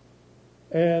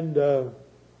 And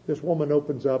this woman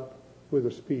opens up with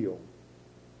a spiel.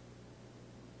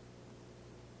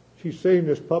 She's saying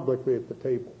this publicly at the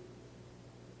table.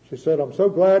 She said, I'm so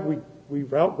glad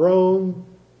we've outgrown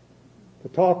to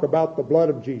talk about the blood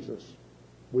of Jesus.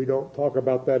 We don't talk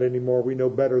about that anymore. We know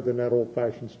better than that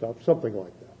old-fashioned stuff, something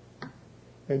like that.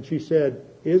 And she said,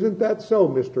 isn't that so,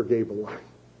 Mr. Gabeline?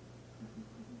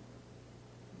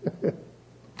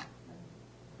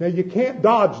 Now you can't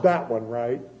dodge that one,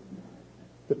 right?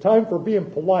 The time for being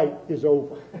polite is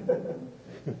over.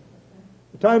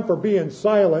 The time for being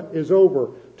silent is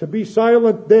over. To be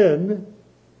silent then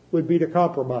would be to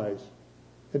compromise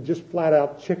and just flat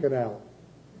out chicken out.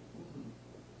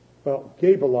 Well,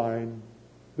 Gabeline,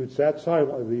 who'd sat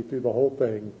silently through the whole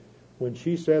thing, when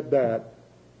she said that,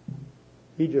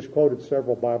 he just quoted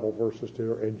several Bible verses to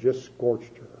her and just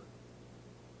scorched her.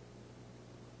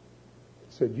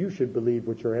 He said, you should believe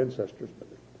what your ancestors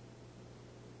believed.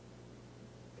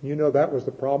 And you know that was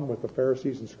the problem with the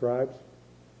Pharisees and scribes?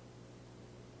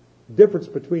 The difference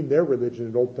between their religion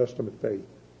and Old Testament faith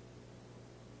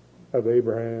of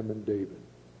Abraham and David.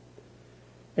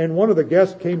 And one of the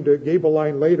guests came to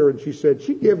Gabeline later and she said,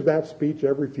 she gives that speech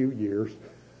every few years.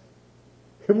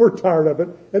 And we're tired of it.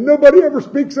 And nobody ever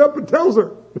speaks up and tells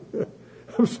her.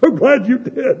 I'm so glad you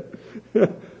did.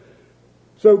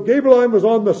 So Gabeline was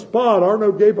on the spot,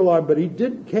 Arno Gabeline, but he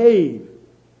didn't cave.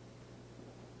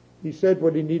 He said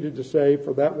what he needed to say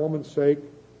for that woman's sake,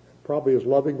 probably as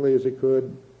lovingly as he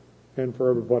could, and for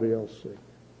everybody else's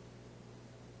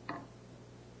sake.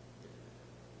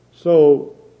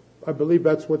 So I believe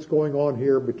that's what's going on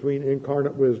here between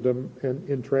incarnate wisdom and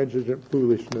intransigent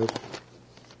foolishness.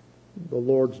 The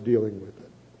Lord's dealing with it.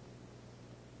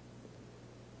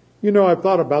 You know, I've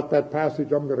thought about that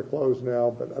passage. I'm going to close now,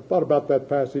 but I've thought about that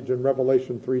passage in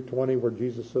Revelation 3:20 where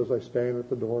Jesus says, I stand at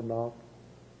the door and knock.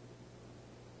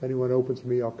 Anyone opens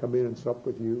me, I'll come in and sup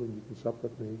with you, and you can sup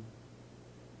with me.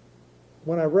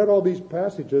 When I read all these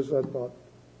passages, I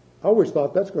always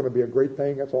thought that's going to be a great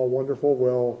thing. That's all wonderful.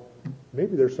 Well,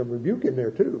 maybe there's some rebuke in there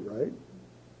too, right?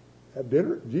 Have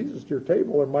dinner, Jesus, to your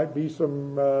table. There might be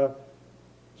some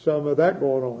of that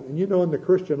going on. And you know, in the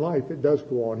Christian life, it does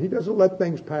go on. He doesn't let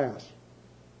things pass.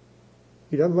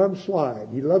 He doesn't let them slide.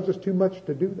 He loves us too much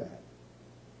to do that.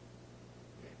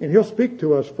 And He'll speak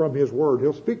to us from His Word.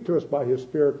 He'll speak to us by His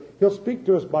Spirit. He'll speak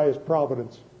to us by His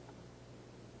providence.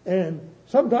 And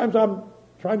sometimes I'm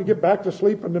trying to get back to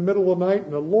sleep in the middle of the night,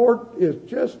 and the Lord is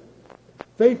just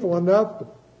faithful enough to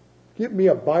give me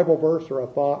a Bible verse or a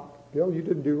thought. Bill, you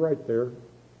didn't do right there.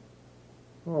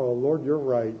 Oh, Lord, you're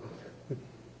right.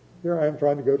 Here I am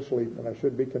trying to go to sleep, and I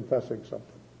should be confessing something.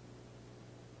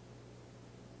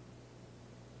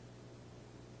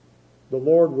 The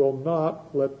Lord will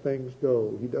not let things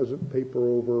go. He doesn't paper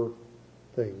over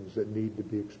things that need to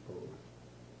be exposed.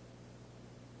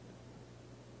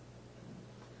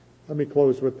 Let me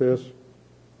close with this.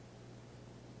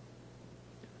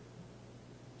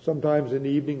 Sometimes in the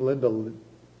evening, Linda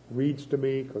reads to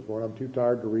me, because when I'm too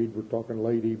tired to read, we're talking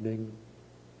late evening,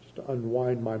 just to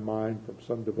unwind my mind from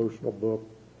some devotional book.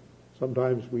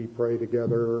 Sometimes we pray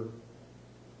together.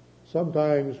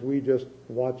 Sometimes we just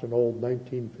watch an old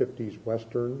 1950s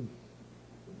Western.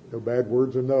 No bad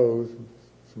words in those.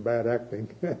 Some bad acting.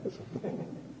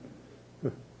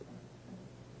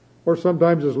 Or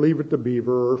sometimes just leave it to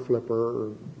Beaver or Flipper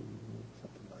or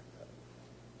something like that.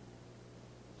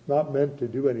 It's not meant to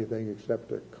do anything except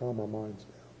to calm our minds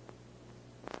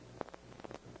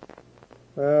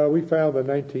down. We found a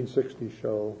 1960s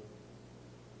show,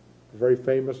 a very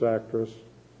famous actress,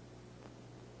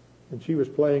 and she was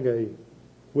playing a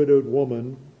widowed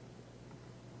woman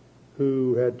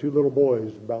who had two little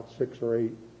boys, about 6 or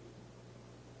 8,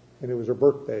 and it was her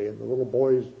birthday, and the little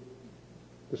boys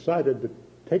decided to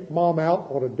take Mom out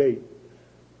on a date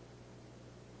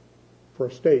for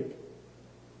a steak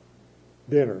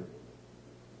dinner,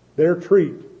 their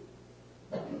treat.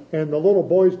 And the little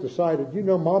boys decided, you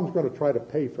know, Mom's going to try to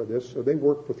pay for this, so they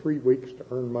worked for 3 weeks to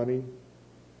earn money.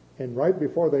 And right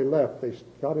before they left, they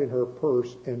got in her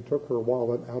purse and took her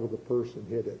wallet out of the purse and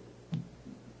hid it.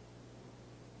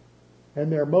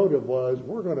 And their motive was,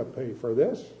 we're going to pay for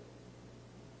this.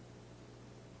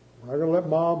 We're not going to let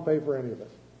Mom pay for any of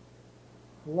it.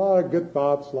 A lot of good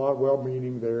thoughts, a lot of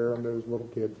well-meaning there in those little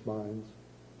kids' minds.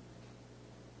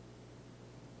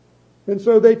 And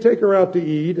so they take her out to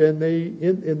eat, and they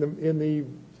in the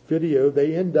video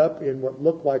they end up in what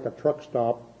looked like a truck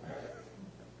stop,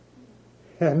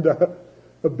 and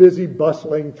a busy,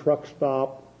 bustling truck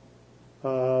stop.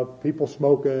 People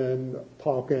smoking,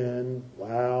 talking,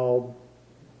 loud.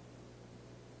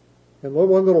 And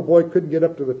one little boy couldn't get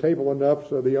up to the table enough,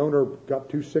 so the owner got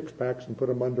 2 6-packs and put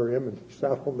them under him and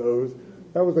sat on those.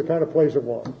 That was the kind of place it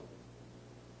was.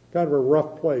 Kind of a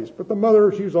rough place. But the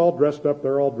mother, she's all dressed up,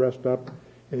 they're all dressed up,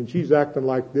 and she's acting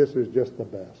like this is just the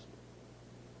best.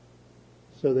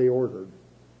 So they ordered.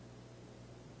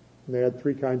 And they had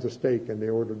 3 kinds of steak, and they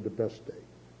ordered the best steak.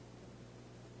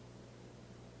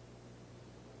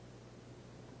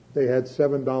 They had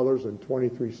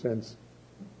 $7.23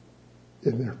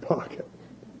 in their pocket.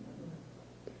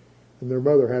 And their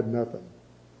mother had nothing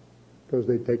because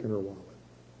they'd taken her wallet.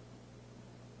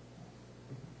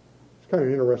 It's kind of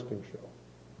an interesting show.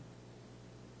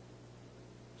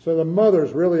 So the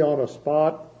mother's really on a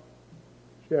spot.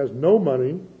 She has no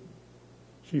money.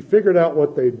 She figured out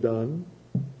what they'd done.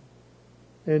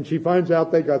 And she finds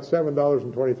out they got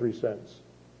 $7.23.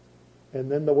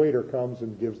 And then the waiter comes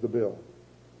and gives the bill.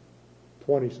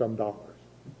 $20-some. Now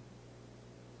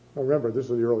remember, this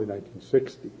is the early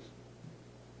 1960s.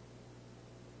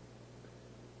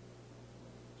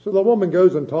 So the woman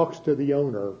goes and talks to the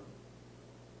owner.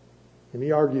 And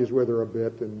he argues with her a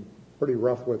bit and pretty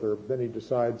rough with her. Then he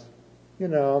decides, I'm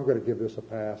going to give this a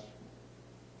pass.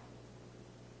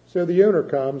 So the owner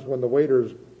comes when the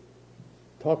waiter's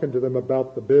talking to them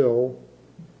about the bill,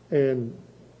 and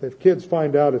if kids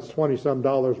find out it's $20-some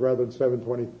rather than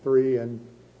 $7.23, and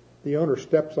the owner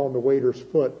steps on the waiter's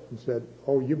foot and said,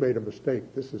 "Oh, you made a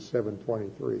mistake. This is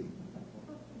 $7.23."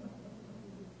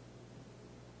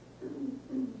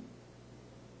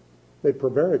 They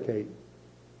prevaricate.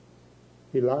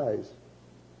 He lies.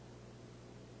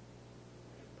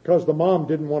 Because the mom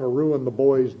didn't want to ruin the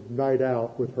boy's night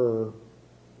out with her.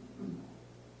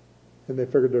 And they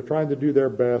figured they're trying to do their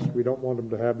best. We don't want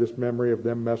them to have this memory of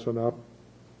them messing up.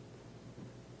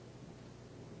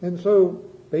 And so,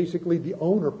 basically, the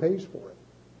owner pays for it.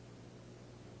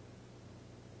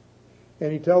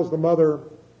 And he tells the mother,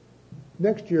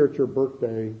 "Next year at your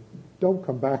birthday, don't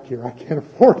come back here. I can't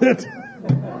afford it."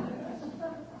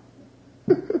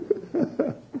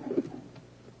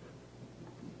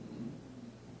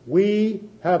 We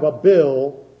have a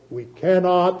bill we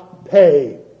cannot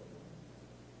pay.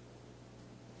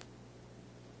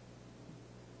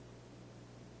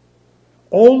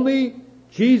 Only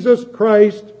Jesus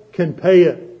Christ can pay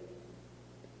it.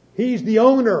 He's the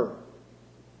owner.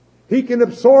 He can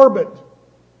absorb it.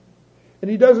 And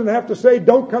He doesn't have to say,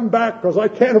 "Don't come back because I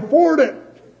can't afford it."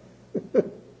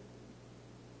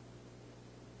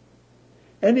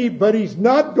 But He's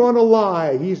not going to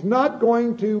lie. He's not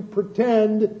going to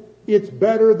pretend it's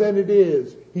better than it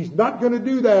is. He's not going to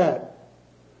do that.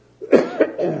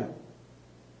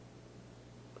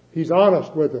 He's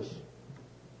honest with us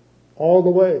all the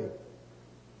way.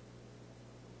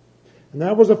 And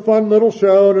that was a fun little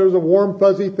show, and it was a warm,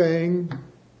 fuzzy thing.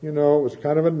 It was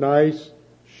kind of a nice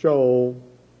show.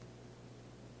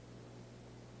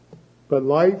 But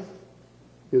life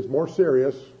is more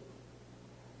serious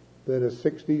than a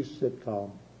 60s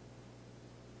sitcom.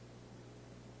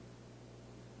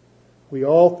 We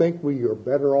all think we are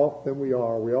better off than we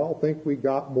are. We all think we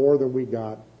got more than we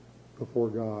got before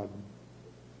God.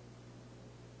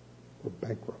 We're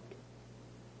bankrupt.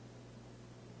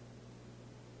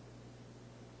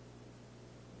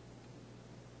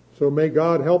 So may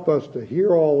God help us to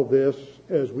hear all of this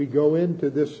as we go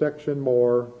into this section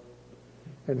more,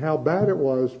 and how bad it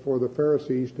was for the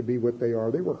Pharisees to be what they are.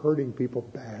 They were hurting people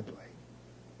badly.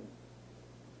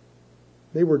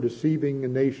 They were deceiving a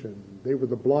nation. They were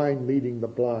the blind leading the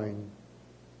blind.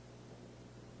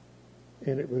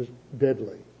 And it was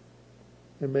deadly.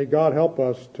 And may God help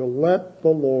us to let the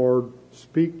Lord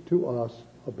speak to us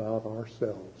about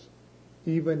ourselves,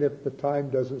 even if the time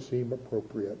doesn't seem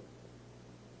appropriate.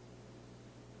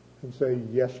 And say,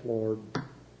 "Yes, Lord,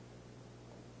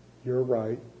 you're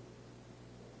right.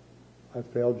 I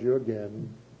failed you again."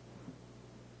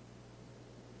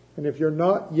 And if you're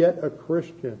not yet a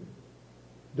Christian,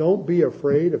 don't be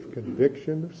afraid of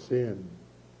conviction of sin.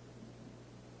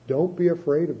 Don't be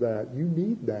afraid of that. You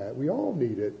need that. We all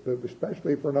need it, but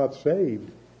especially if we're not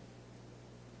saved.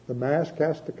 The mask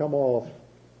has to come off.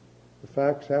 The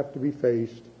facts have to be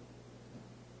faced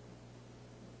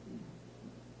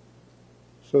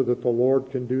so that the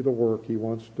Lord can do the work He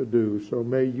wants to do. So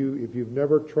may you, if you've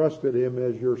never trusted Him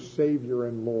as your Savior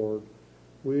and Lord,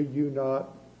 will you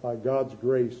not, by God's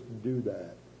grace, do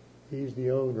that? He's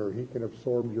the owner. He can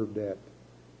absorb your debt.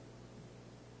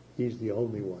 He's the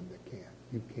only one that can.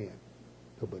 You can't.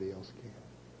 Nobody else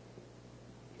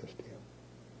can. Just Him.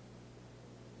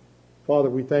 Father,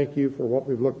 we thank You for what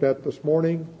we've looked at this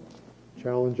morning.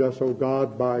 Challenge us, O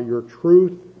God, by Your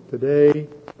truth today.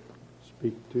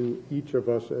 Speak to each of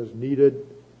us as needed.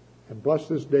 And bless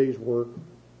this day's work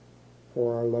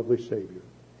for our lovely Savior.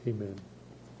 Amen.